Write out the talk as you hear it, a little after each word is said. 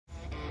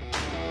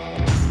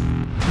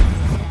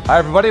Hi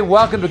everybody,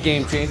 welcome to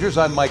Game Changers.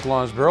 I'm Mike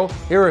Lonsborough.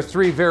 Here are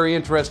three very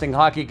interesting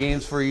hockey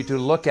games for you to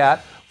look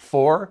at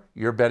for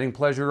your betting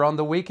pleasure on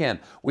the weekend.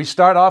 We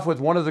start off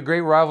with one of the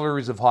great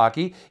rivalries of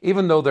hockey,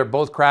 even though they're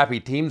both crappy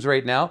teams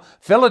right now.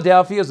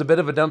 Philadelphia is a bit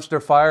of a dumpster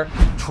fire,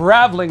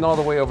 traveling all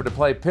the way over to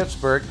play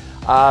Pittsburgh.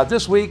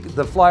 This week,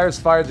 the Flyers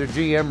fired their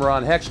GM,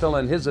 Ron Hextall,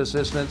 and his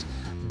assistants.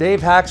 Dave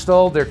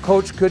Haxtell, their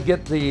coach, could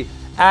get the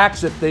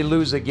axe if they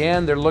lose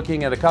again. They're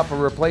looking at a couple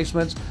of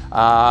replacements.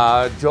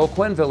 Joe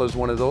Quenneville is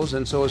one of those,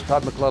 and so is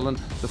Todd McClellan,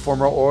 the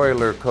former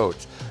Oiler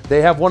coach.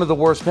 They have one of the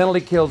worst penalty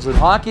kills in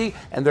hockey,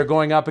 and they're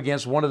going up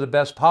against one of the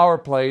best power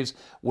plays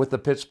with the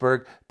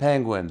Pittsburgh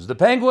Penguins. The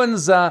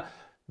Penguins,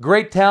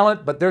 great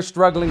talent, but they're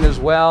struggling as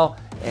well,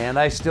 and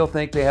I still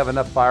think they have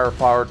enough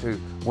firepower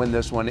to win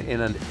this one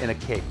in a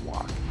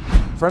cakewalk.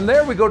 From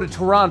there, we go to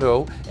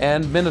Toronto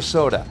and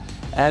Minnesota.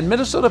 And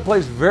Minnesota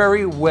plays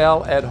very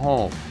well at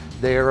home.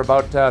 They are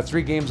about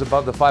 3 games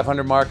above the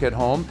 500 mark at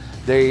home.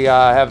 They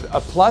have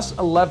a plus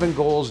 11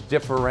 goals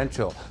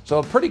differential. So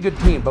a pretty good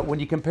team, but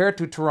when you compare it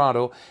to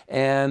Toronto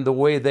and the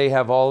way they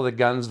have all the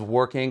guns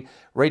working,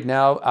 right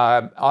now,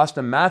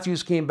 Austin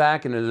Matthews came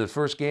back, and in the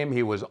first game,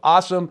 he was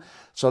awesome.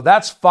 So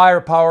that's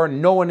firepower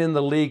no one in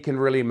the league can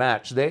really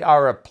match. They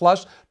are a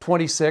plus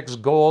 26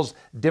 goals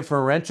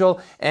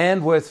differential.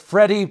 And with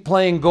Freddie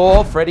playing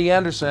goal, Freddie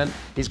Anderson,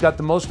 he's got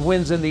the most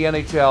wins in the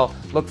NHL.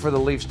 Look for the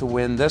Leafs to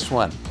win this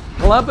one.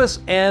 Columbus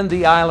and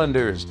the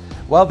Islanders.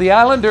 Well, the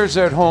Islanders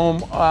are at home.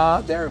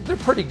 They're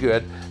pretty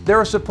good.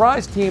 They're a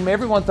surprise team.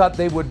 Everyone thought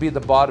they would be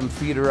the bottom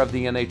feeder of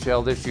the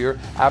NHL this year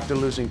after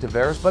losing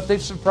Tavares, but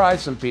they've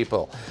surprised some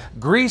people.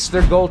 Greece,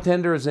 their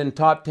goaltender, is in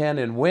top 10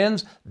 in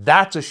wins.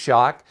 That's a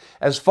shock.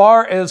 As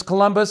far as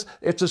Columbus,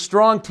 it's a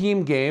strong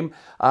team game.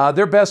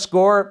 Their best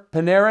scorer,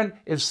 Panarin,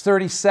 is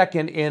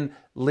 32nd in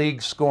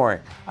league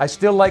scoring. I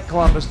still like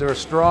Columbus. They're a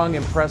strong,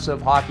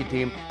 impressive hockey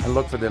team, and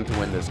look for them to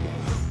win this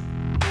game.